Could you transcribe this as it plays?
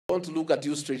I want to look at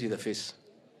you straight in the face.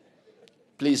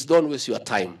 Please don't waste your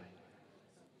time.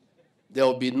 There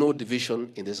will be no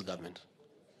division in this government.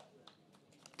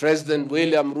 President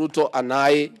William Ruto and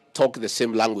I talk the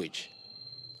same language.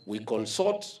 We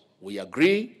consult, we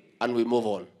agree, and we move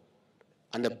on.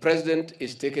 And the president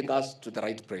is taking us to the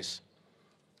right place.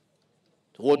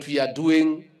 What we are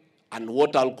doing and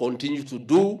what I'll continue to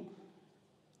do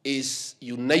is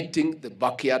uniting the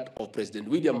backyard of President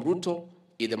William Ruto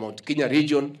in the Mount Kenya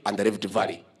region and the Rift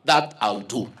Valley. That I'll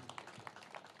do.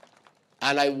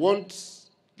 And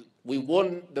we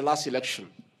won the last election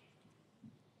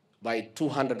by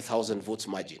 200,000 votes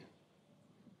margin.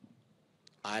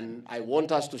 And I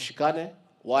want us to shikane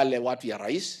wale watu ya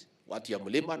rais, watu ya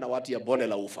mlima na watu ya bonde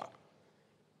la ufa.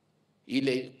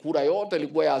 Ile kura yote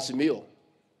ilikuwa ya Azimio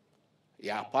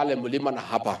ya pale mlima na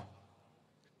hapa.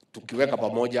 Tukiweka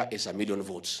pamoja is 1 million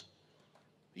votes.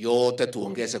 Yote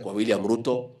tuongeze kwa William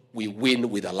Ruto, we win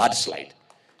with a landslide.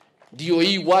 Ndio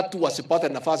hii watu wasipate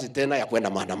nafasi tena ya kwenda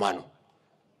maandamano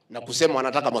na kusema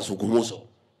wanataka mazungumzo.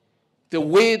 The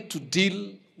way to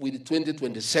deal with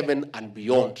 2027 and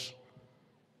beyond,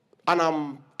 and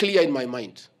I'm clear in my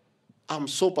mind, I'm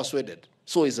so persuaded,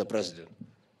 so is the president,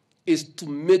 is to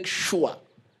make sure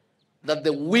that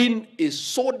the win is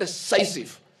so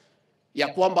decisive ya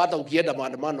kwamba hata ukienda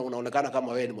maandamano unaonekana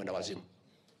kama wewe ni mwenda wazimu.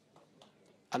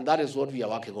 And that is what we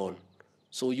are working on.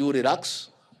 So you relax,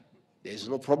 there is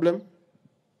no problem,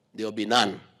 there will be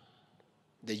none.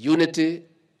 The unity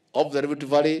of the Rift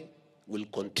Valley will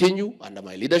continue under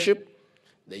my leadership.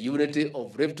 The unity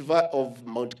of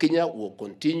Mount Kenya will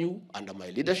continue under my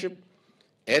leadership.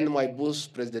 And my boss,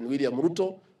 President William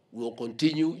Ruto, will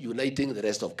continue uniting the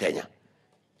rest of Kenya.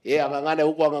 Angangane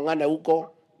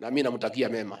huko, na mimi namtakia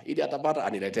mema. Ili atapata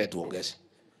aniletee tuongeze.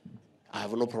 I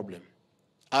have no problem.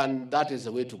 And that is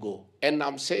the way to go. And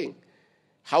I'm saying,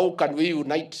 how can we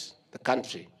unite the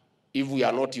country if we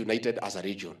are not united as a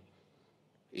region?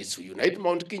 It's unite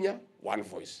Mount Kenya, one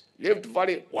voice. Rift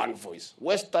Valley, one voice.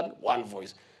 Western, one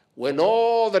voice. When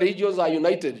all the regions are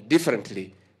united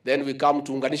differently, then we come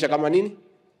to unganisha kama nini?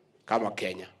 Kama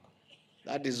Kenya.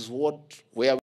 That is where